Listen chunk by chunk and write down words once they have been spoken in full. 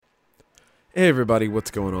Hey everybody,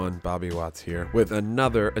 what's going on? Bobby Watts here with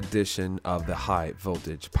another edition of the High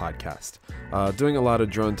Voltage Podcast. Doing a lot of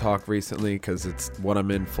drone talk recently because it's what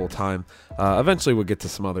I'm in full time. Eventually we'll get to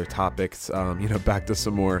some other topics, back to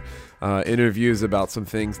some more interviews about some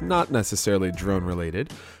things not necessarily drone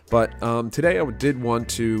related. But today I did want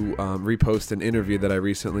to repost an interview that I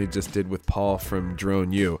recently just did with Paul from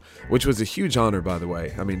Drone U, which was a huge honor, by the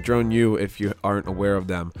way. I mean, Drone U, if you aren't aware of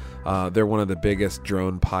them, they're one of the biggest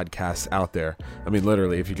drone podcasts out there. I mean,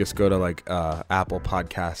 literally, if you just go to Apple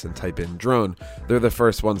Podcasts and type in drone, they're the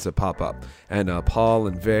first ones that pop up. And Paul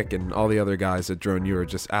and Vic and all the other guys at Drone U are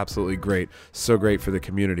just absolutely great. So great for the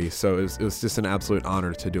community. So it was just an absolute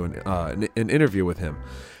honor to do an interview with him.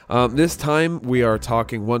 This time we are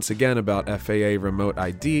talking once again about FAA Remote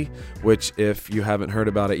ID, which if you haven't heard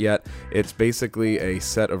about it yet, it's basically a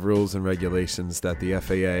set of rules and regulations that the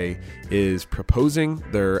FAA is proposing.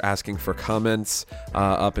 They're asking for comments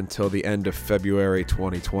up until the end of February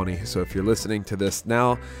 2020. So if you're listening to this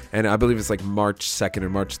now, and I believe it's like March 2nd or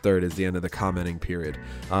March 3rd is the end of the commenting period.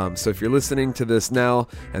 So if you're listening to this now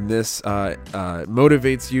and this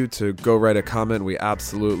motivates you to go write a comment, we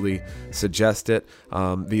absolutely suggest it.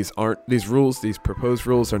 These proposed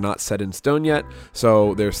rules are not set in stone yet,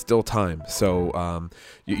 so there's still time. So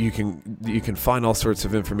you can find all sorts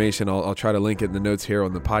of information. I'll try to link it in the notes here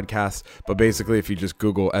on the podcast. But basically, if you just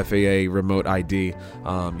Google FAA Remote ID,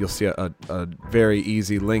 you'll see a very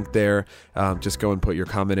easy link there. Just go and put your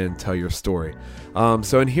comment in and tell your story.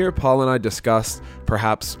 So in here, Paul and I discussed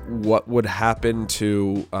perhaps what would happen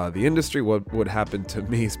to the industry, what would happen to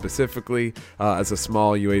me specifically as a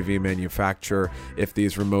small UAV manufacturer if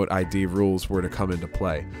these remote ID rules were to come into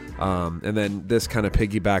play. And then this kind of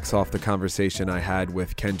piggybacks off the conversation I had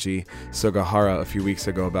with Kenji Sugahara a few weeks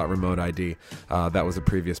ago about remote ID. That was a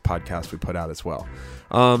previous podcast we put out as well.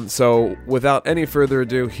 So without any further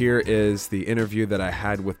ado, here is the interview that I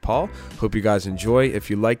had with Paul. Hope you guys enjoy. If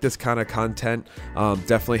you like this kind of content,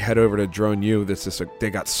 definitely head over to Drone U. They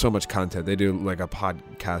got so much content. They do like a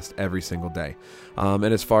podcast every single day. And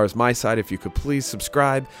as far as my side, if you could please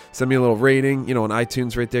subscribe, send me a little rating, on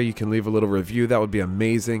iTunes right there, you can leave a little review. That would be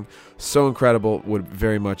amazing. So incredible. Would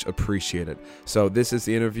very much appreciate it. So this is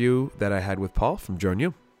the interview that I had with Paul from Drone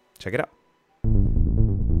U. Check it out.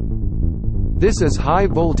 This is High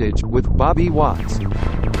Voltage with Bobby Watts.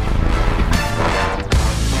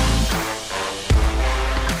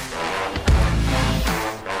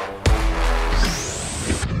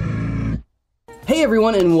 Hey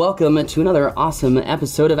everyone, and welcome to another awesome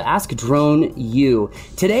episode of Ask Drone U.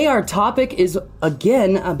 Today our topic is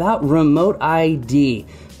again about remote ID,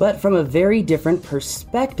 but from a very different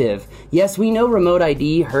perspective. Yes, we know remote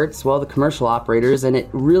ID hurts, the commercial operators, and it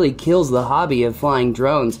really kills the hobby of flying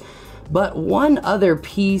drones. But one other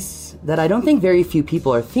piece that I don't think very few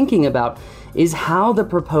people are thinking about is how the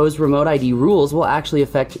proposed remote ID rules will actually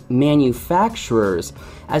affect manufacturers.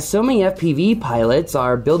 As so many FPV pilots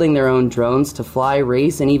are building their own drones to fly,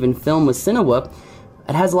 race, and even film with Cinewhoop,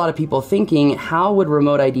 it has a lot of people thinking, how would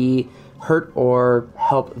remote ID hurt or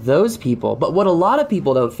help those people? But what a lot of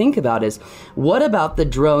people don't think about is, what about the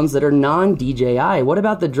drones that are non-DJI? What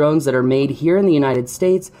about the drones that are made here in the United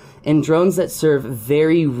States and drones that serve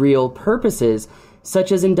very real purposes,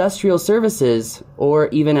 such as industrial services or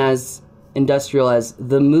even as industrial as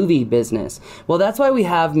the movie business? Well, that's why we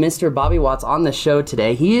have Mr. Bobby Watts on the show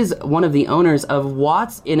today. He is one of the owners of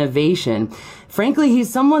Watts Innovation. Frankly, he's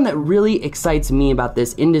someone that really excites me about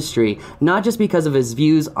this industry, not just because of his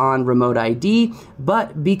views on remote ID,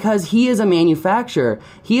 but because he is a manufacturer.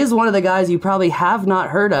 He is one of the guys you probably have not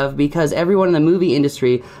heard of because everyone in the movie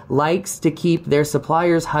industry likes to keep their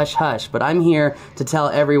suppliers hush-hush. But I'm here to tell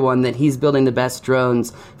everyone that he's building the best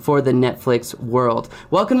drones for the Netflix world.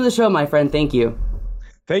 Welcome to the show, my friend. Thank you.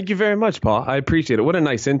 Thank you very much, Paul. I appreciate it. What a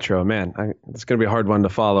nice intro, man. It's going to be a hard one to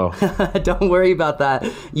follow. Don't worry about that.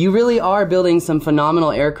 You really are building some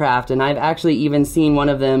phenomenal aircraft, and I've actually even seen one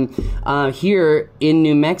of them here in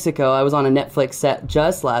New Mexico. I was on a Netflix set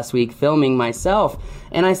just last week filming myself,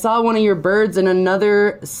 and I saw one of your birds in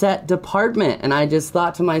another set department, and I just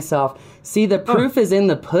thought to myself, see, the proof is in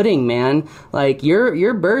the pudding, man. Like,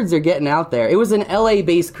 your birds are getting out there. It was an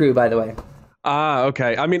LA-based crew, by the way.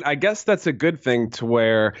 Okay. I mean, I guess that's a good thing to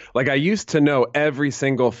where, like, I used to know every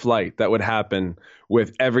single flight that would happen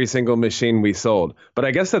with every single machine we sold. But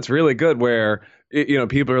I guess that's really good where,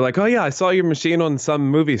 people are like, oh, yeah, I saw your machine on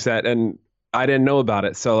some movie set. And I didn't know about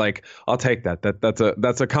it. So like, I'll take that.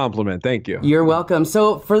 That's a compliment. Thank you. You're welcome.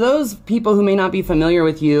 So for those people who may not be familiar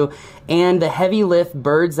with you and the heavy lift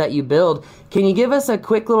birds that you build, can you give us a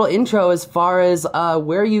quick little intro as far as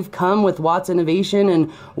where you've come with Watts Innovation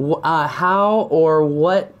and how or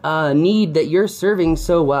what need that you're serving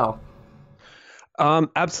so well?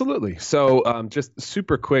 Absolutely. So just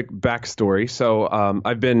super quick backstory. So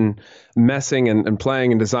I've been messing and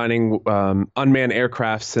playing and designing unmanned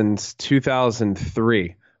aircraft since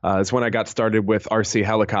 2003. Is when I got started with RC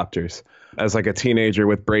helicopters as like a teenager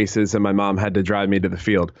with braces, and my mom had to drive me to the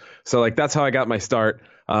field. So like that's how I got my start.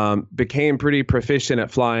 Became pretty proficient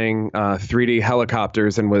at flying 3D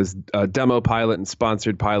helicopters and was a demo pilot and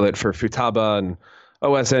sponsored pilot for Futaba and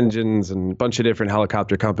OS Engines and a bunch of different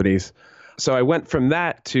helicopter companies. So I went from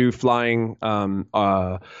that to flying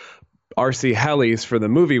RC helis for the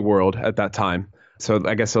movie world at that time. So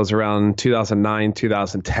I guess it was around 2009,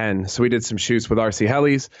 2010. So we did some shoots with RC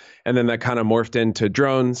helis, and then that kind of morphed into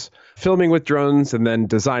drones, filming with drones, and then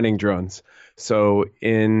designing drones. So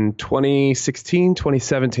in 2016,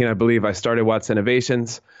 2017, I believe I started Watts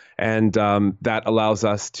Innovations. And that allows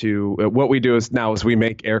us to, what we do is we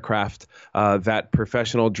make aircraft that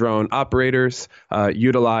professional drone operators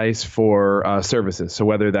utilize for services. So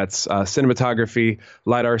whether that's cinematography,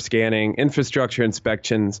 LiDAR scanning, infrastructure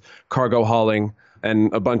inspections, cargo hauling,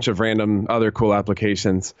 and a bunch of random other cool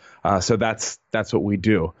applications. So that's what we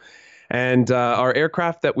do. And our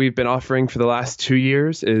aircraft that we've been offering for the last 2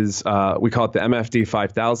 years is, we call it the MFD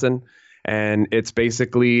 5000. And it's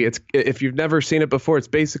basically, if you've never seen it before, it's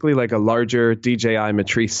basically like a larger DJI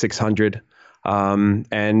Matrice 600.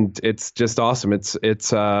 And it's just awesome.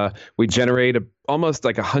 We generate almost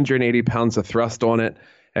like 180 pounds of thrust on it,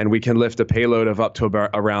 and we can lift a payload of up to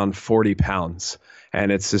about around 40 pounds.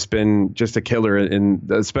 And it's just been just a killer in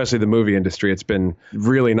especially the movie industry. It's been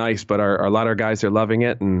really nice, but a lot of our guys are loving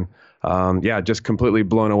it. And just completely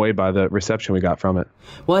blown away by the reception we got from it.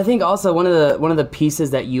 Well, I think also one of the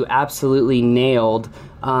pieces that you absolutely nailed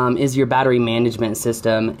is your battery management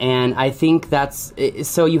system, and I think that's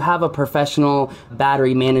so you have a professional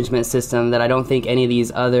battery management system that I don't think any of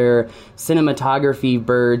these other cinematography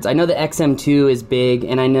birds. I know the XM2 is big,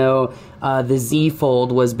 and I know the Z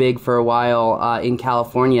Fold was big for a while in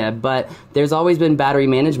California, but there's always been battery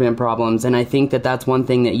management problems, and I think that that's one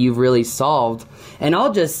thing that you've really solved. And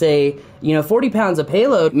I'll just say, 40 pounds of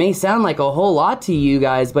payload may sound like a whole lot to you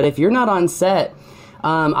guys, but if you're not on set,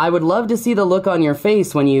 I would love to see the look on your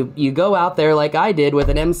face when you go out there like I did with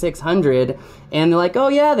an M600, and they're like, oh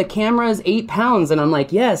yeah, the camera is 8 pounds. And I'm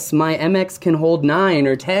like, yes, my MX can hold 9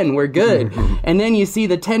 or 10, we're good. And then you see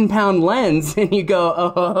the 10-pound lens and you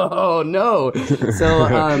go, oh no. So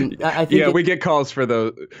I think we get calls for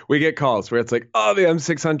those. We get calls where it's like, oh, the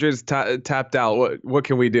M600 is tapped out. What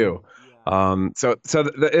can we do? So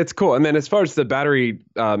it's cool. And then as far as the battery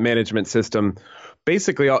management system,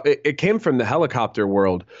 basically it came from the helicopter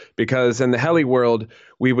world, because in the heli world,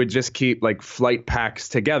 we would just keep like flight packs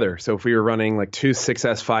together. So if we were running like two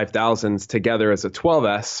 6S 5000s together as a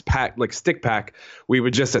 12S pack, like stick pack, we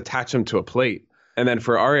would just attach them to a plate. And then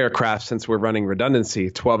for our aircraft, since we're running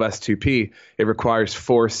redundancy, 12S2P, it requires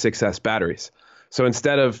 4 6S batteries. So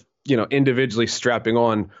instead of individually strapping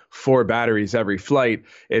on 4 batteries every flight,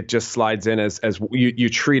 it just slides in as you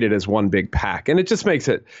treat it as one big pack, and it just makes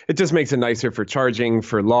it nicer for charging,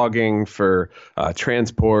 for logging, for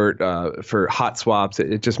transport, for hot swaps.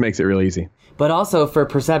 It just makes it real easy. But also for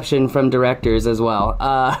perception from directors as well.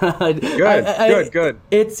 Good.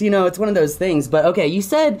 It's it's one of those things. But okay, you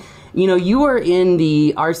said you were in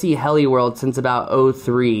the RC heli world since about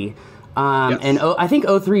 2003. Yes. And I think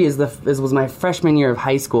 2003 was my freshman year of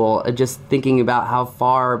high school, just thinking about how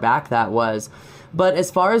far back that was. But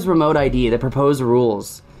as far as remote ID, the proposed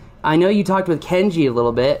rules, I know you talked with Kenji a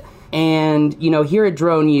little bit, and here at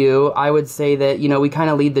Drone U, I would say that we kind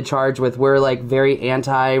of lead the charge with, we're like very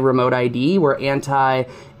anti-remote ID, we're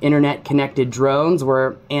anti-internet connected drones,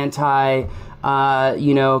 we're anti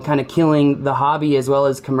kind of killing the hobby as well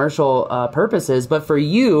as commercial purposes. But for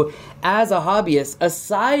you, as a hobbyist,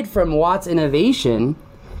 aside from Watts Innovation,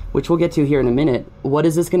 which we'll get to here in a minute, what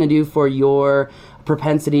is this going to do for your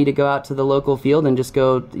propensity to go out to the local field and just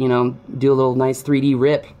go, do a little nice 3D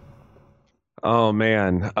rip? Oh,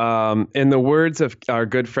 man. In the words of our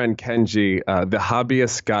good friend Kenji, the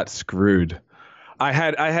hobbyist got screwed. I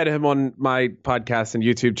had him on my podcast and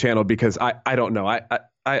YouTube channel because I don't know.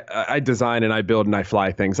 I design and I build and I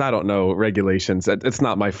fly things. I don't know regulations. It's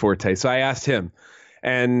not my forte. So I asked him,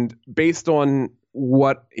 and based on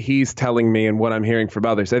what he's telling me and what I'm hearing from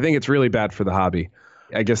others, I think it's really bad for the hobby.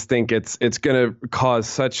 I just think it's going to cause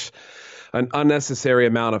such an unnecessary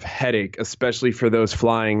amount of headache, especially for those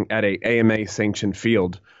flying at a AMA sanctioned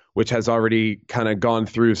field, which has already kind of gone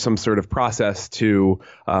through some sort of process to,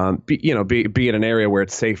 be in an area where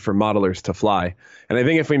it's safe for modelers to fly. And I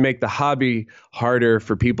think if we make the hobby harder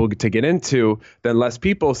for people to get into, then less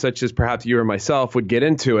people, such as perhaps you or myself, would get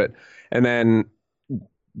into it. And then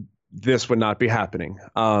this would not be happening.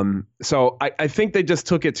 So I think they just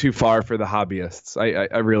took it too far for the hobbyists.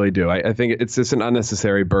 I really do. I think it's just an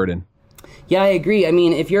unnecessary burden. Yeah, I agree. I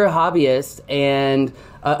mean, if you're a hobbyist and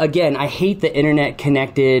again, I hate the internet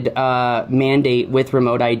connected mandate with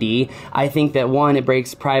remote ID. I think that one, it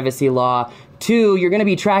breaks privacy law. Two, you're going to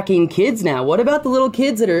be tracking kids now. What about the little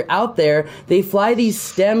kids that are out there? They fly these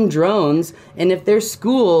STEM drones, and if their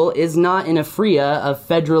school is not in a FRIA, a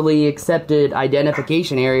federally accepted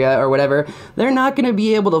identification area or whatever, they're not going to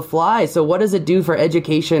be able to fly. So what does it do for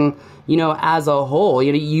education, as a whole?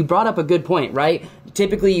 You brought up a good point, right?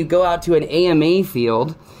 Typically, you go out to an AMA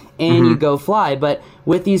field and you go fly, but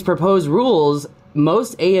with these proposed rules,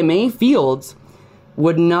 most AMA fields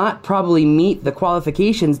would not probably meet the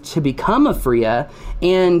qualifications to become a FRIA.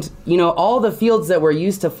 And, all the fields that we're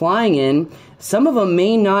used to flying in, some of them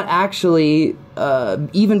may not actually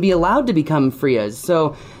even be allowed to become FRIAs.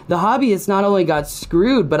 So the hobbyists not only got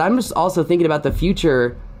screwed, but I'm just also thinking about the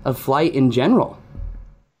future of flight in general.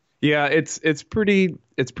 Yeah, it's pretty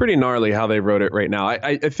gnarly how they wrote it right now.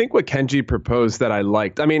 I think what Kenji proposed that I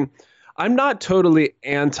liked. I mean, I'm not totally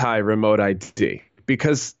anti-remote ID.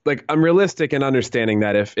 Because I'm realistic in understanding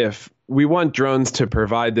that if we want drones to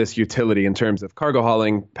provide this utility in terms of cargo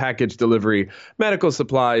hauling, package delivery, medical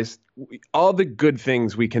supplies, all the good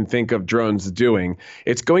things we can think of drones doing,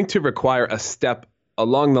 it's going to require a step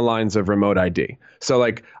along the lines of remote ID. So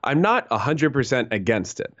I'm not 100%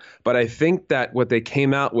 against it, but I think that what they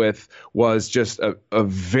came out with was just a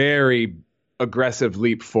very aggressive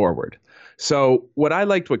leap forward. So what I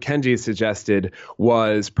liked what Kenji suggested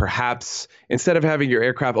was perhaps instead of having your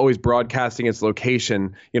aircraft always broadcasting its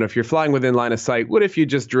location, if you're flying within line of sight, what if you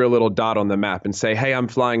just drew a little dot on the map and say, hey, I'm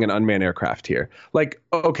flying an unmanned aircraft here?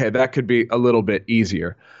 Okay, that could be a little bit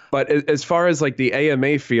easier. But as far as the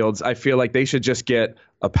AMA fields, I feel like they should just get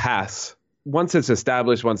a pass. Once it's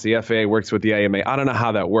established, once the FAA works with the AMA, I don't know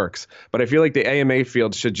how that works, but I feel like the AMA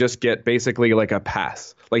field should just get basically a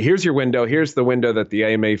pass. Here's your window. Here's the window that the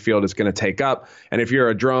AMA field is going to take up. And if you're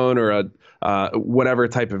a drone or a whatever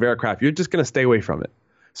type of aircraft, you're just going to stay away from it.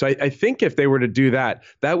 So I think if they were to do that,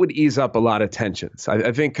 that would ease up a lot of tensions.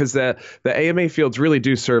 I think because the AMA fields really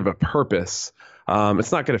do serve a purpose.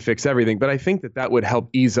 It's not going to fix everything, but I think that would help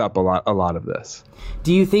ease up a lot of this.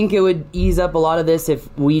 Do you think it would ease up a lot of this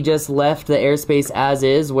if we just left the airspace as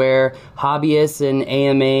is, where hobbyists and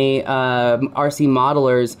AMA RC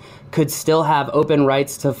modelers could still have open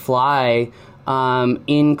rights to fly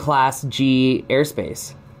in Class G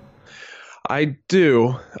airspace? I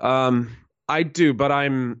do, but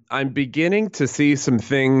I'm beginning to see some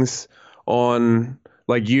things on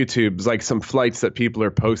YouTube's, some flights that people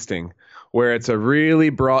are posting, where it's a really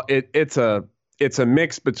broad. It's a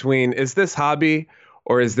mix between, is this hobby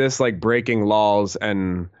or is this breaking laws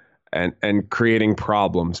and creating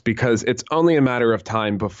problems? Because it's only a matter of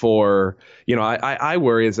time before, I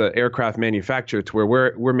worry as an aircraft manufacturer to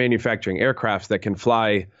where we're manufacturing aircrafts that can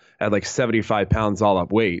fly at 75 pounds all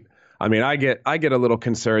up weight. I mean, I get a little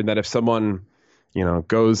concerned that if someone,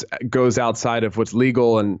 goes outside of what's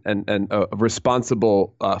legal and a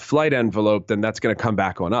responsible flight envelope, then that's going to come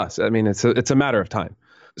back on us. I mean, it's a matter of time.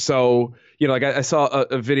 So, I saw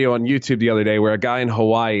a video on YouTube the other day where a guy in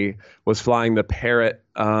Hawaii was flying the Parrot.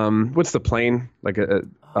 What's the plane?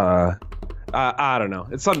 I don't know.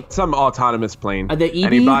 It's some autonomous plane. The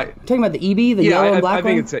EB? Talking about the EB, the yellow and black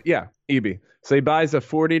one? I think it's EB. So he buys a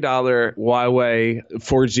 $40 Huawei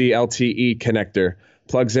 4G LTE connector,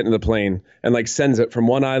 plugs it in the plane, and sends it from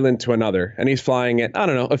one island to another. And he's flying at, I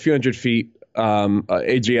don't know, a few hundred feet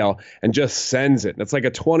AGL, and just sends it. It's a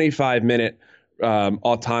 25-minute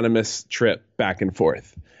autonomous trip back and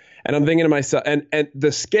forth. And I'm thinking to myself, and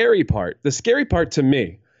the scary part to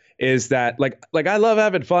me is that I love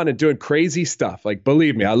having fun and doing crazy stuff.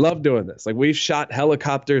 Believe me, I love doing this. We've shot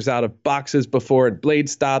helicopters out of boxes before and blade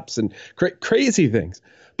stops and crazy things.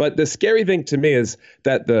 But the scary thing to me is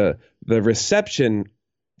that the reception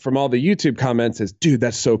from all the YouTube comments is, dude,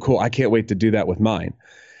 that's so cool. I can't wait to do that with mine.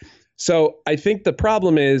 So I think the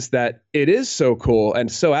problem is that it is so cool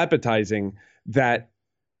and so appetizing that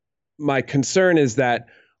my concern is that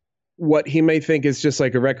what he may think is just a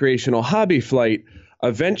recreational hobby flight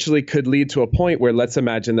eventually could lead to a point where, let's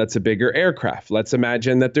imagine that's a bigger aircraft. Let's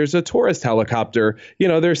imagine that there's a tourist helicopter,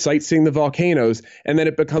 they're sightseeing the volcanoes, and then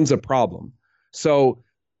it becomes a problem. So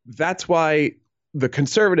that's why the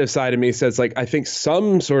conservative side of me says, like, I think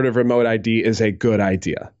some sort of remote ID is a good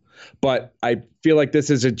idea. But I feel like this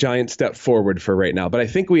is a giant step forward for right now. But I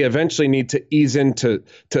think we eventually need to ease into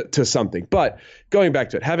to something. But going back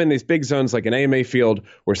to it, having these big zones like an AMA field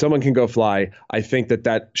where someone can go fly, I think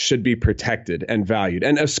that should be protected and valued.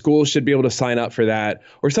 And a school should be able to sign up for that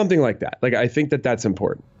or something like that. Like, I think that's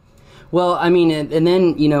important. Well, I mean, and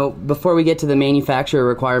then, before we get to the manufacturer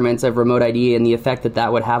requirements of remote ID and the effect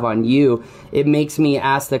that would have on you, it makes me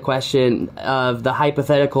ask the question of the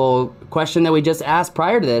hypothetical question that we just asked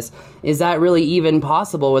prior to this. Is that really even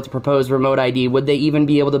possible with the proposed remote ID? Would they even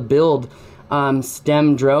be able to build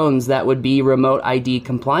STEM drones that would be remote ID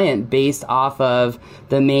compliant based off of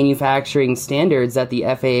the manufacturing standards that the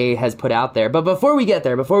FAA has put out there? But before we get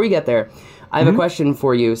there, I have a question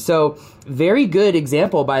for you. So, very good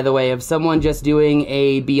example, by the way, of someone just doing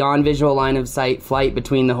a beyond visual line of sight flight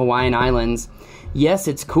between the Hawaiian Islands. Yes,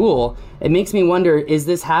 it's cool. It makes me wonder, is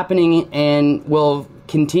this happening and will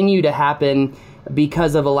continue to happen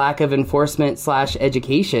because of a lack of enforcement /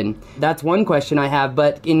 education? That's one question I have.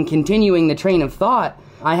 But in continuing the train of thought,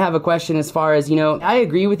 I have a question as far as, I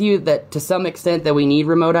agree with you that to some extent that we need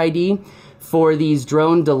remote ID for these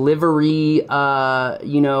drone delivery,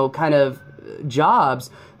 kind of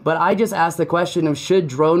jobs. But I just asked the question of, should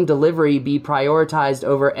drone delivery be prioritized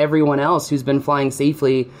over everyone else who's been flying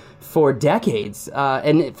safely for decades?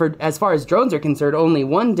 And for as far as drones are concerned, only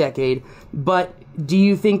 1 decade. But do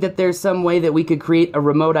you think that there's some way that we could create a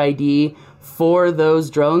remote ID for those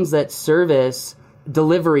drones that service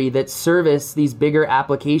delivery, that service these bigger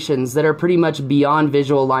applications that are pretty much beyond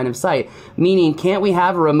visual line of sight? Meaning, can't we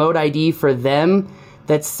have a remote ID for them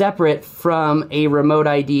that's separate from a remote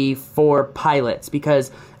ID for pilots? Because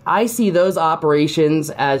I see those operations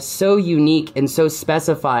as so unique and so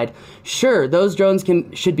specified. Sure, those drones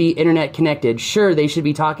should be internet connected. Sure, they should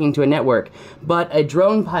be talking to a network. But a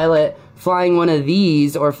drone pilot flying one of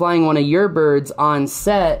these or flying one of your birds on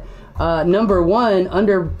set, number one,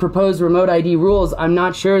 under proposed remote ID rules, I'm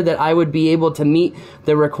not sure that I would be able to meet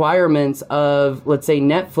the requirements of, let's say,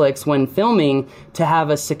 Netflix when filming to have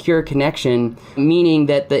a secure connection, meaning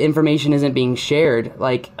that the information isn't being shared.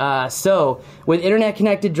 So with internet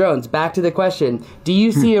connected drones, back to the question, do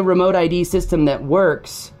you see a remote ID system that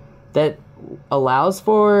works, that allows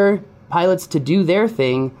for pilots to do their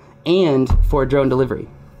thing and for drone delivery?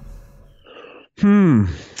 You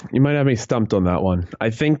might have me stumped on that one. I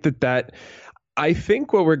think I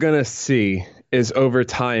think what we're going to see is, over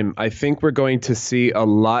time, I think we're going to see a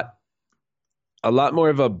lot more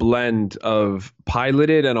of a blend of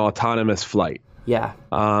piloted and autonomous flight. Yeah.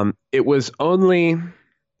 It was only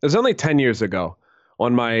 10 years ago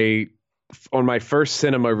on my first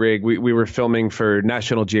cinema rig. We were filming for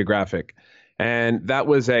National Geographic, and that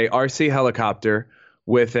was a RC helicopter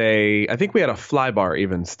with I think we had a flybar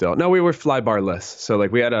even still. No, we were flybarless. So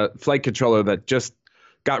we had a flight controller that just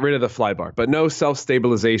got rid of the flybar, but no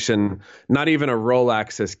self-stabilization, not even a roll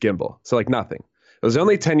axis gimbal. So nothing. It was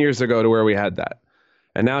only 10 years ago to where we had that.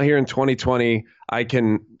 And now here in 2020, I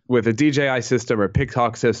can, with a DJI system or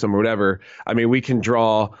PicHawk system or whatever, I mean, we can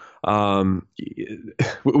draw,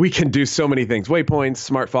 we can do so many things. Waypoints,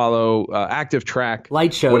 smart follow, active track.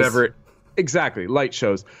 Light shows. Whatever. Exactly. Light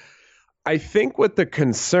shows. I think what the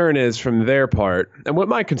concern is from their part, and what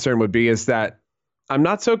my concern would be, is that I'm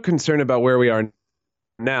not so concerned about where we are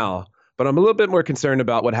now, but I'm a little bit more concerned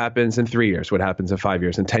about what happens in 3 years, what happens in 5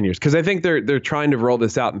 years, and 10 years, because I think they're trying to roll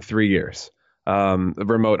this out in 3 years, the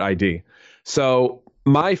remote ID. So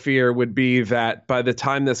my fear would be that by the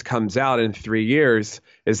time this comes out in 3 years,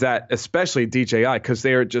 is that especially DJI, because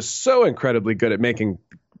they are just so incredibly good at making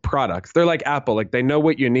products. They're like Apple, they know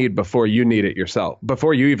what you need before you need it yourself,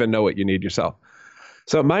 before you even know what you need yourself.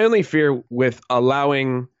 So my only fear with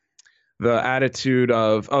allowing the attitude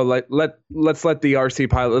of, let's let the RC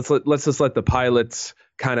pilot, let's just let the pilots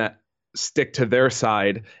kind of stick to their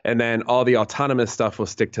side, and then all the autonomous stuff will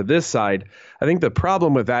stick to this side. I think the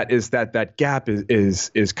problem with that is that gap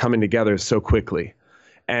is coming together so quickly.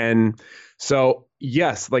 And so,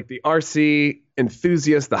 yes, the RC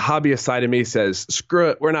enthusiast, the hobbyist side of me says, screw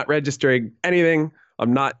it, we're not registering anything.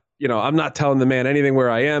 I'm not telling the man anything where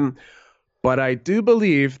I am. But I do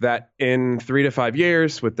believe that in 3 to 5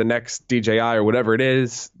 years, with the next DJI or whatever it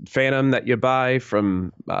is, Phantom that you buy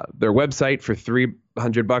from their website for $300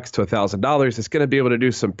 to $1,000, it's going to be able to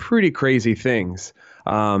do some pretty crazy things.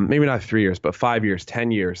 Maybe not 3 years, but 5 years, 10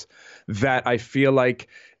 years, that I feel like,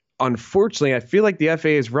 unfortunately, I feel like the FAA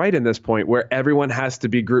is right in this point where everyone has to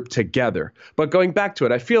be grouped together. But going back to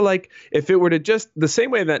it, I feel like if it were to just the same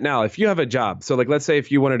way that now, if you have a job, so let's say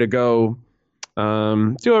if you wanted to go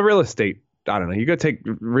do a real estate I don't know, you go take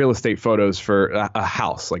real estate photos for a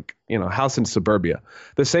house, like, a house in suburbia,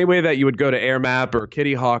 the same way that you would go to AirMap or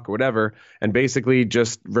Kitty Hawk or whatever, and basically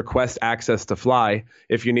just request access to fly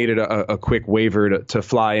if you needed a quick waiver to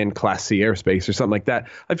fly in Class C airspace or something like that.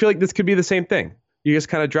 I feel like this could be the same thing. You just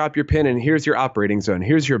kind of drop your pin and here's your operating zone.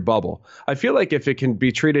 Here's your bubble. I feel like if it can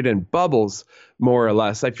be treated in bubbles, more or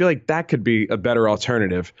less, I feel like that could be a better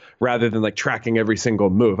alternative rather than like tracking every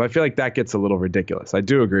single move. I feel like that gets a little ridiculous. I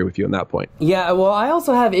do agree with you on that point. Yeah, well, I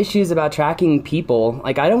also have issues about tracking people.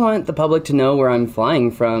 Like, I don't want the public to know where I'm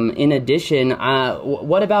flying from. In addition,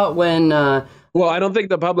 what about when... Well, I don't think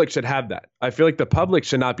the public should have that. I feel like the public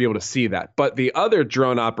should not be able to see that. But the other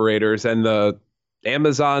drone operators and the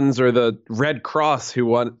Amazons or the Red Cross who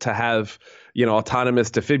want to have,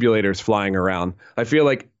 autonomous defibrillators flying around, I feel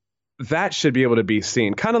like that should be able to be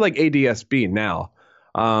seen, kind of like ADS-B now.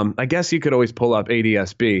 I guess you could always pull up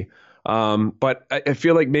ADS-B, but I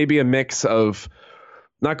feel like maybe a mix of,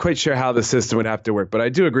 not quite sure how the system would have to work, but I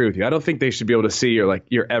do agree with you. I don't think they should be able to see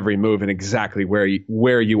your every move and exactly where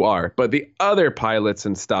you are. But the other pilots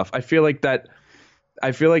and stuff, I feel like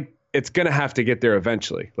it's going to have to get there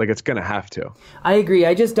eventually. Like, it's going to have to. I agree.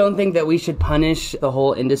 I just don't think that we should punish the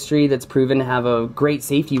whole industry that's proven to have a great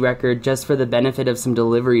safety record just for the benefit of some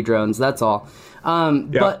delivery drones. That's all.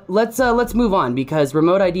 But let's move on, because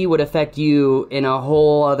remote ID would affect you in a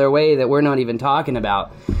whole other way that we're not even talking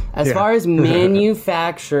about. As far as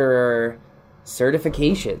manufacturer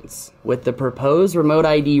certifications, with the proposed remote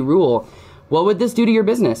ID rule, what would this do to your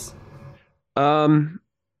business?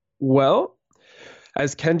 Well,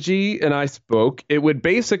 as Kenji and I spoke, it would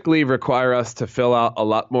basically require us to fill out a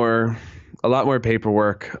lot more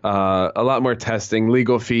paperwork, a lot more testing,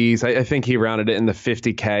 legal fees. I think he rounded it in the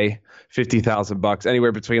 $50,000,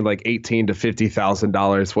 anywhere between like $18,000 to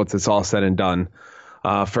 $50,000 once it's all said and done,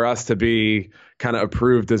 for us to be kind of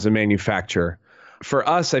approved as a manufacturer. For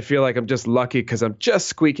us, I feel like I'm just lucky because I'm just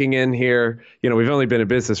squeaking in here. We've only been in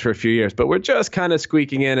business for a few years, but we're just kind of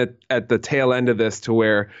squeaking in at the tail end of this to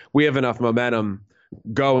where we have enough momentum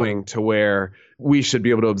going to where we should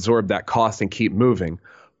be able to absorb that cost and keep moving.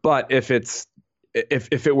 But if it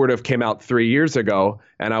were to have came out 3 years ago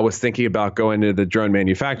and I was thinking about going into the drone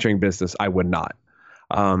manufacturing business, I would not.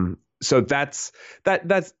 So that's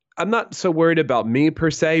I'm not so worried about me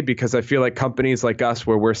per se, because I feel like companies like us,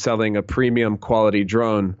 where we're selling a premium quality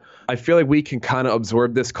drone, I feel like we can kind of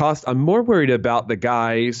absorb this cost. I'm more worried about the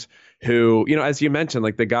guys who, as you mentioned,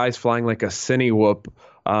 like the guys flying like a Cinewhoop,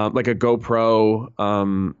 like a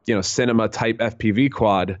GoPro, cinema type FPV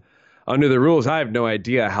quad. Under the rules, I have no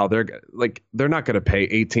idea how they're not going to pay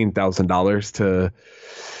 $18,000 to.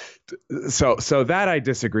 So that I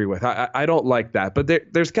disagree with. I don't like that, but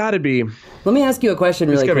there's got to be. Let me ask you a question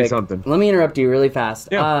really quick. Something. Let me interrupt you really fast.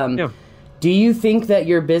 Yeah. Do you think that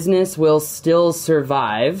your business will still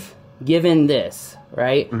survive given this,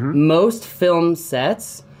 right? Mm-hmm. Most film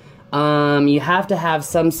sets, you have to have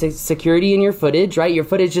some security in your footage, right? Your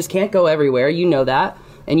footage just can't go everywhere. You know that.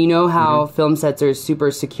 And you know how film sets are super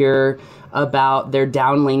secure about their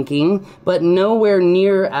downlinking, but nowhere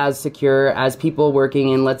near as secure as people working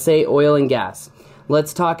in, let's say, oil and gas.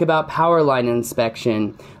 Let's talk about power line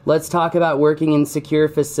inspection. Let's talk about working in secure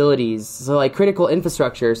facilities. So like critical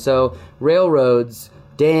infrastructure. So railroads,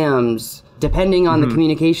 dams, depending on the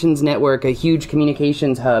communications network, a huge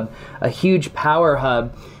communications hub, a huge power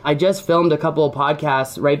hub. I just filmed a couple of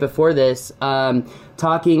podcasts right before this,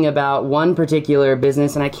 talking about one particular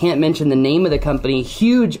business, and I can't mention the name of the company,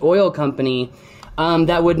 huge oil company,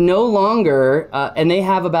 that would no longer, and they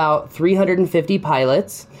have about 350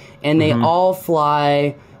 pilots, and they all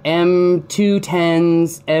fly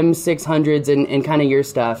M210s, M600s, and kind of your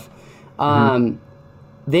stuff.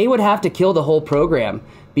 They would have to kill the whole program,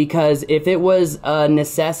 because if it was a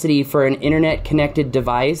necessity for an internet-connected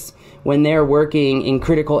device when they're working in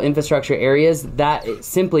critical infrastructure areas, that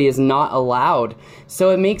simply is not allowed. So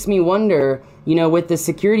it makes me wonder, with the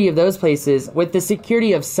security of those places, with the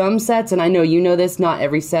security of some sets, and I know you know this, not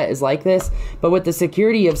every set is like this, but with the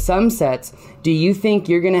security of some sets, do you think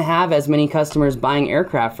you're going to have as many customers buying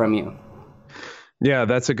aircraft from you? Yeah,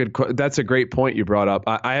 that's a great point you brought up.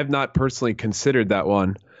 I have not personally considered that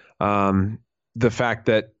one. The fact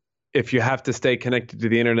that if you have to stay connected to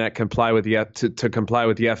the internet, comply with to comply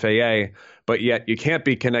with the FAA, but yet you can't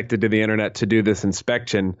be connected to the internet to do this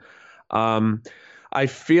inspection. I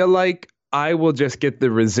feel like I will just get the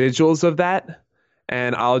residuals of that,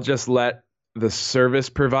 and I'll just let the service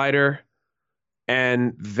provider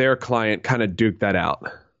and their client kind of duke that out.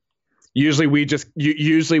 Usually we just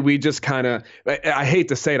kind of, I hate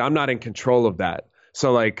to say it, I'm not in control of that.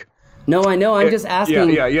 So like, No, I know. I'm just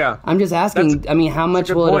asking. Yeah. I'm just asking. I mean, how much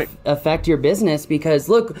will it affect your business? Because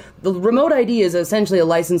look, the remote ID is essentially a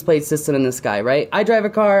license plate system in the sky, right? I drive a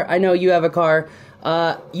car. I know you have a car.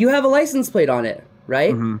 You have a license plate on it,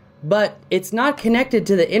 right? Mm-hmm. But it's not connected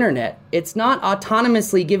to the internet. It's not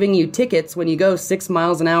autonomously giving you tickets when you go 6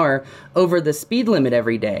 miles an hour over the speed limit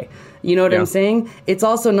every day. You know what I'm saying? It's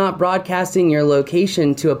also not broadcasting your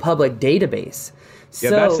location to a public database.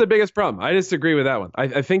 Yeah, that's the biggest problem. I disagree with that one.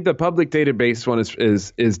 I think the public database one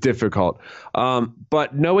is difficult.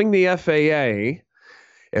 But knowing the FAA,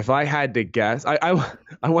 if I had to guess, I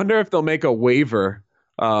wonder if they'll make a waiver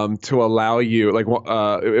to allow you, like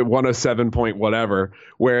 107 point whatever,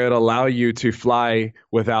 where it allow you to fly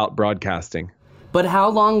without broadcasting. But how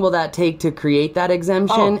long will that take to create that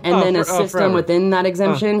exemption and then a system within that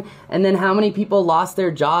exemption? And then how many people lost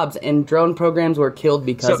their jobs and drone programs were killed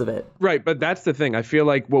because of it? Right, but that's the thing. I feel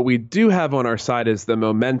like what we do have on our side is the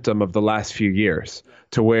momentum of the last few years,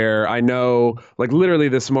 to where I know, like literally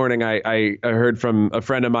this morning, I heard from a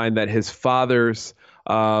friend of mine that his father's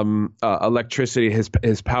electricity,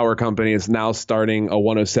 his power company is now starting a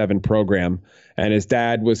 107 program. And his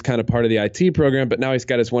dad was kind of part of the IT program, but now he's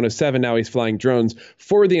got his 107. Now he's flying drones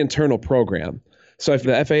for the internal program. So if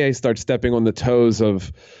the FAA starts stepping on the toes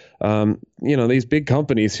of, these big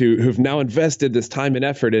companies who've now invested this time and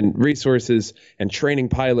effort and resources and training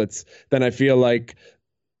pilots, then I feel like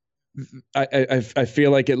I feel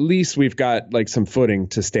like at least we've got like some footing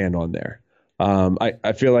to stand on there.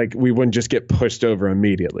 I feel like we wouldn't just get pushed over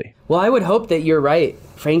immediately. Well, I would hope that you're right,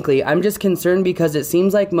 frankly. I'm just concerned because it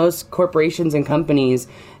seems like most corporations and companies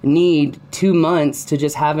need 2 months to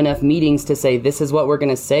just have enough meetings to say, this is what we're going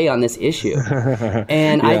to say on this issue.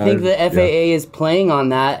 And I think the FAA is playing on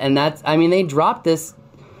that. And they dropped this,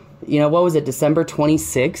 what was it, December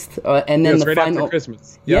 26th? And then right after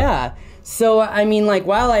Christmas. Yeah. So,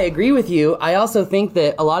 while I agree with you, I also think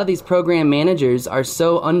that a lot of these program managers are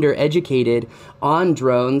so undereducated on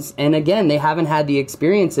drones. And again, they haven't had the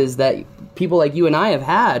experiences that people like you and I have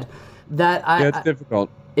had. It's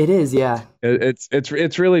difficult. It is, yeah.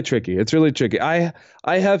 It's really tricky. It's really tricky. I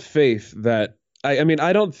have faith that,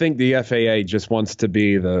 I don't think the FAA just wants to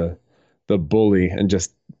be the bully and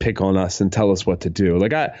just pick on us and tell us what to do.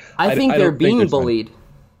 Like I think they're being bullied.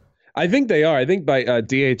 I think they are. I think by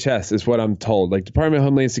DHS is what I'm told. Like Department of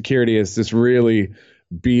Homeland Security is just really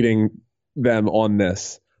beating them on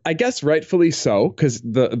this. I guess rightfully so, because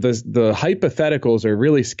the hypotheticals are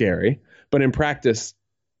really scary. But in practice,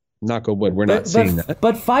 knock on wood, we're not seeing that.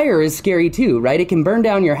 But fire is scary too, right? It can burn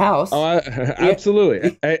down your house. Oh,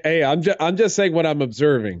 absolutely. Hey, I'm just saying what I'm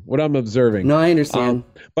observing. No, I understand.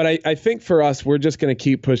 But I think for us, we're just going to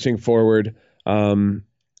keep pushing forward.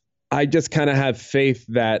 I just kind of have faith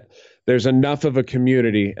that there's enough of a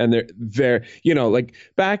community, and they're like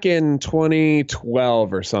back in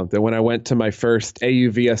 2012 or something, when I went to my first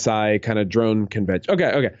AUVSI kind of drone convention.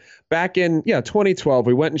 Okay. Back in 2012,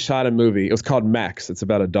 we went and shot a movie. It was called Max. It's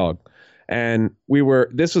about a dog. And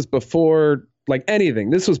this was before like anything.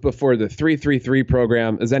 This was before the 333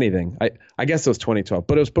 program as anything. I guess it was 2012,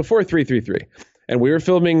 but it was before 333. And we were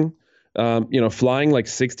filming flying like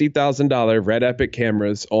 $60,000 Red Epic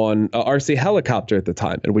cameras on a RC helicopter at the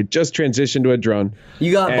time. And we just transitioned to a drone.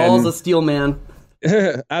 You got balls of steel, man.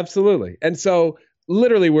 Absolutely. And so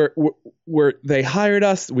literally they hired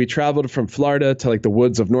us. We traveled from Florida to like the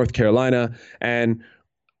woods of North Carolina, and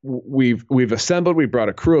we've assembled. We brought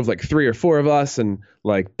a crew of like 3 or 4 of us, and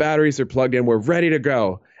like batteries are plugged in. We're ready to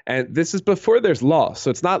go. And this is before there's law.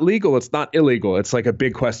 So it's not legal. It's not illegal. It's like a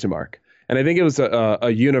big question mark. And I think it was a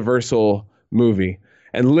Universal movie.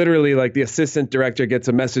 And literally, like, the assistant director gets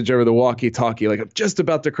a message over the walkie-talkie, like, I'm just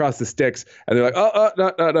about to cross the sticks. And they're like,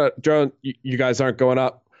 no, drone, you guys aren't going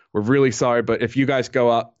up. We're really sorry, but if you guys go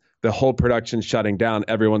up, the whole production's shutting down.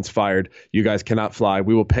 Everyone's fired. You guys cannot fly.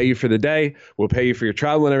 We will pay you for the day. We'll pay you for your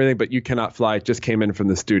travel and everything, but you cannot fly. It just came in from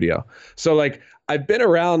the studio. So, like, I've been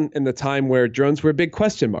around in the time where drones were a big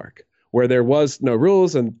question mark, where there was no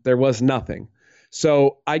rules and there was nothing.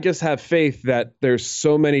 So I just have faith that there's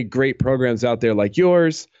so many great programs out there like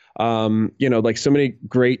yours, like so many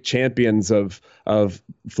great champions of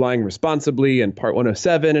flying responsibly and Part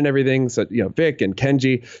 107 and everything. So, Vic and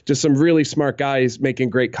Kenji, just some really smart guys making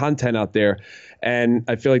great content out there. And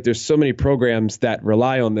I feel like there's so many programs that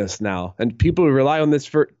rely on this now, and people who rely on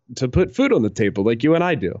this to put food on the table like you and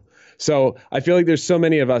I do. So I feel like there's so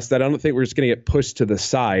many of us that I don't think we're just going to get pushed to the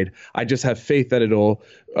side. I just have faith that it'll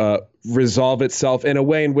resolve itself in a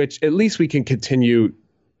way in which at least we can continue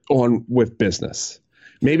on with business.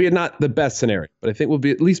 Maybe not the best scenario, but I think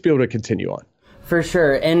we'll at least be able to continue on. For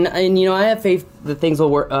sure. And I have faith that things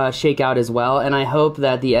will shake out as well. And I hope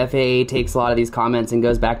that the FAA takes a lot of these comments and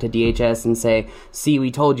goes back to DHS and say, see,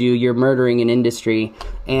 we told you, you're murdering an industry.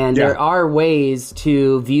 And there are ways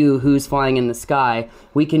to view who's flying in the sky.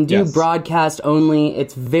 We can do broadcast only.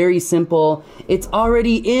 It's very simple. It's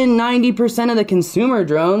already in 90% of the consumer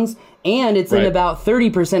drones. And it's in about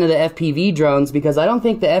 30% of the FPV drones, because I don't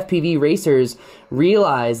think the FPV racers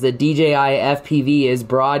realize that DJI FPV is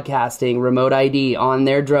broadcasting remote ID on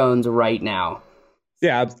their drones right now.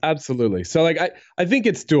 Yeah, absolutely. So I think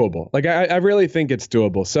it's doable. I really think it's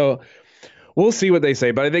doable. So we'll see what they say,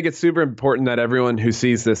 but I think it's super important that everyone who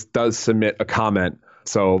sees this does submit a comment.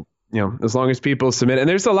 So, as long as people submit, and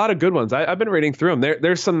there's a lot of good ones. I've been reading through them.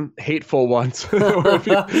 There's some hateful ones where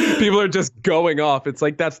people are just going off. It's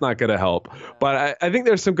like, that's not going to help. But I think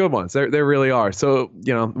there's some good ones. There really are. So,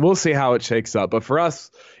 we'll see how it shakes up. But for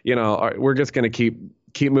us, we're just going to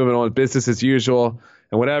keep moving on with business as usual.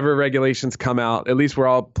 And whatever regulations come out, at least we're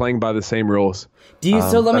all playing by the same rules.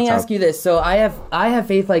 So let me ask you this. So I have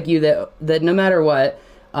faith like you that no matter what,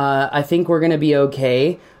 I think we're going to be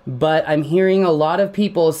okay. But I'm hearing a lot of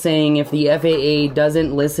people saying if the FAA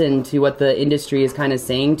doesn't listen to what the industry is kind of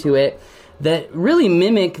saying to it, that really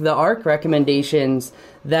mimic the ARC recommendations,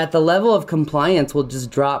 that the level of compliance will just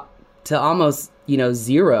drop to almost,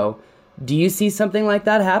 zero. Do you see something like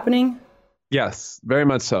that happening? Yes, very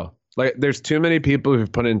much so. There's too many people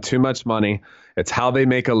who've put in too much money. It's how they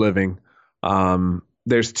make a living.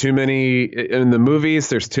 There's too many in the movies.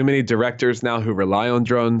 There's too many directors now who rely on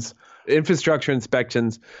drones. Infrastructure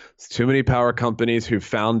inspections. There's too many power companies who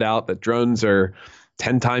found out that drones are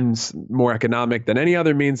 10 times more economic than any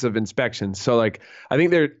other means of inspection. So I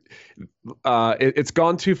think it's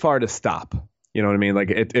gone too far to stop. You know what I mean?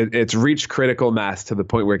 It's reached critical mass to the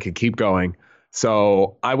point where it can keep going.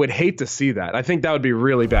 So I would hate to see that. I think that would be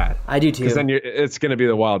really bad. I do too. Because then it's going to be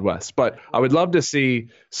the Wild West. But I would love to see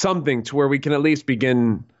something to where we can at least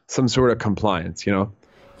begin some sort of compliance,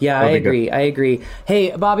 Yeah, I agree.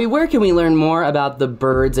 Hey, Bobby, where can we learn more about the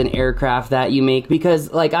birds and aircraft that you make? Because,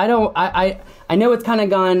 I know it's kind of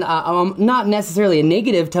gone, not necessarily a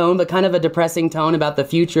negative tone, but kind of a depressing tone about the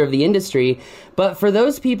future of the industry. But for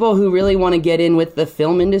those people who really want to get in with the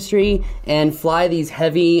film industry and fly these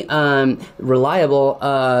heavy, reliable,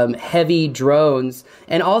 heavy drones,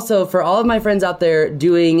 and also for all of my friends out there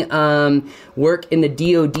doing work in the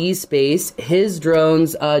DoD space, his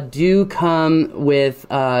drones do come with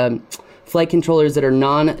flight controllers that are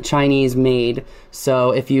non-Chinese made.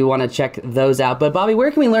 So if you want to check those out. But Bobby, where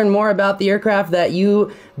can we learn more about the aircraft that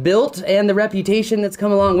you built and the reputation that's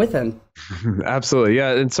come along with them? Absolutely.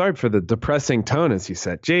 Yeah. And sorry for the depressing tone, as you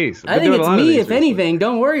said. Jeez. I think it's me, if anything.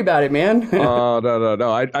 Don't worry about it, man. Oh,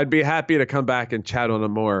 no. I'd be happy to come back and chat on a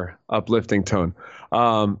more uplifting tone.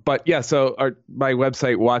 But yeah, so my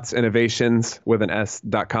website, wattsinnovations with an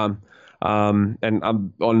S.com. And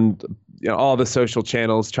I'm on all the social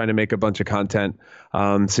channels trying to make a bunch of content.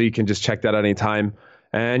 So you can just check that out anytime.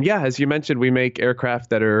 And yeah, as you mentioned, we make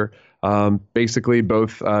aircraft that are basically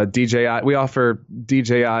both DJI. We offer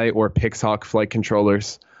DJI or Pixhawk flight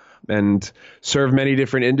controllers and serve many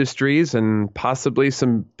different industries and possibly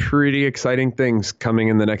some pretty exciting things coming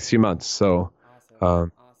in the next few months. So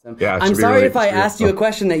yeah, I'm sorry if I asked you a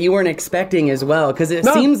question that you weren't expecting as well, because it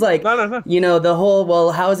seems like, the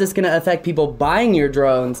whole, how is this going to affect people buying your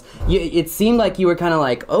drones? It seemed like you were kind of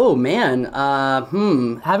like, oh, man,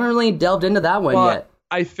 haven't really delved into that one yet.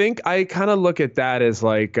 I think I kind of look at that as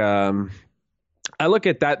I look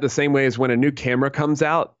at that the same way as when a new camera comes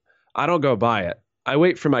out, I don't go buy it. I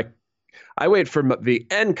wait for the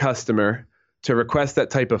end customer to request that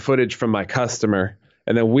type of footage from my customer,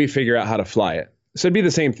 and then we figure out how to fly it. So it'd be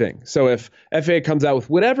the same thing. So if FAA comes out with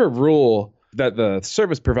whatever rule that the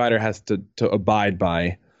service provider has to abide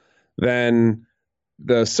by, then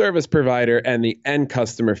the service provider and the end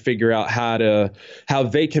customer figure out how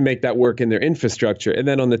they can make that work in their infrastructure. And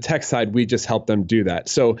then on the tech side, we just help them do that.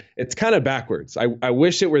 So it's kind of backwards. I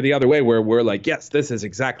wish it were the other way, where we're like, yes, this is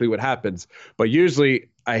exactly what happens. But usually,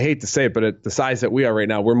 I hate to say it, but at the size that we are right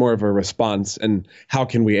now, we're more of a response. And how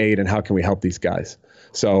can we aid and how can we help these guys?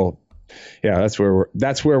 So yeah, that's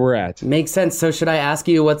where we're at. Makes sense. So should I ask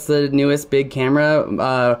you what's the newest big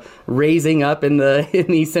camera raising up in the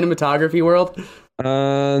cinematography world?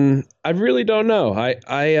 I really don't know.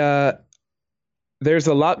 There's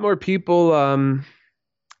a lot more people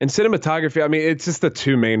In cinematography, I mean, it's just the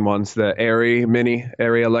two main ones: the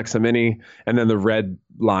Arri Alexa Mini, and then the red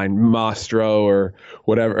line Mastro or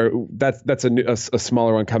whatever. That's a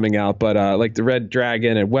smaller one coming out, but like the Red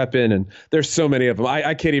Dragon and Weapon, and there's so many of them.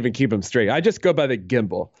 I can't even keep them straight. I just go by the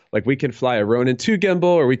gimbal. Like we can fly a Ronin 2 gimbal,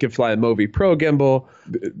 or we can fly a Movi Pro gimbal.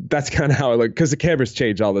 That's kind of how I look, because the cameras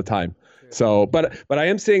change all the time. So, but I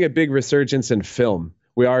am seeing a big resurgence in film.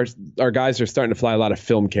 Our guys are starting to fly a lot of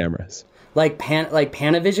film cameras. Like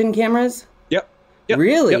Panavision cameras? Yep.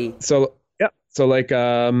 Really? Yep. So like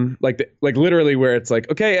literally where it's like,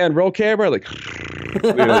 okay, and roll camera, like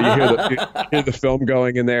you hear the film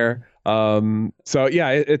going in there. So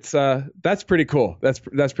yeah, it's that's pretty cool. That's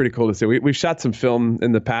pretty cool to see. We've shot some film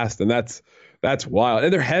in the past, and that's wild.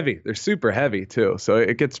 And they're heavy. They're super heavy too. So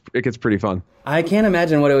it gets pretty fun. I can't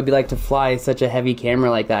imagine what it would be like to fly such a heavy camera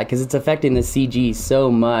like that, because it's affecting the CG so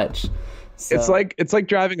much. So. It's like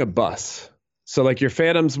driving a bus. So like your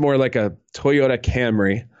Phantom's more like a Toyota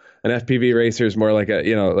Camry. An FPV racer is more like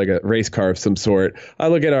a race car of some sort. I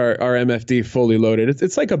look at our MFD fully loaded.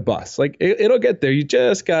 It's like a bus. Like it'll get there. You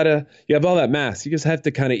have all that mass. You just have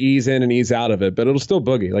to kind of ease in and ease out of it, but it'll still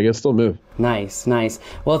boogie. Like it'll still move. Nice.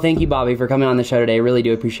 Well, thank you, Bobby, for coming on the show today. Really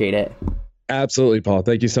do appreciate it. Absolutely, Paul.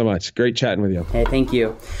 Thank you so much. Great chatting with you. Hey, thank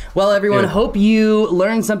you. Well, everyone, hope you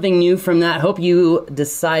learned something new from that. Hope you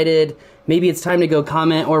decided maybe it's time to go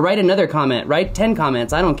comment or write another comment. Write 10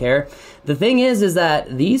 comments. I don't care. The thing is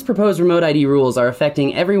that these proposed remote ID rules are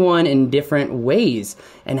affecting everyone in different ways.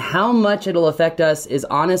 And how much it'll affect us is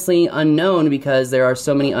honestly unknown, because there are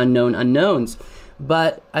so many unknown unknowns.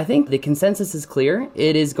 But I think the consensus is clear.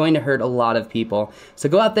 It is going to hurt a lot of people. So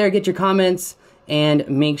go out there, get your comments, and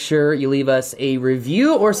make sure you leave us a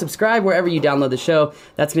review or subscribe wherever you download the show.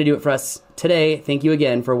 That's going to do it for us today. Thank you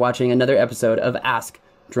again for watching another episode of Ask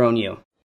Drone U.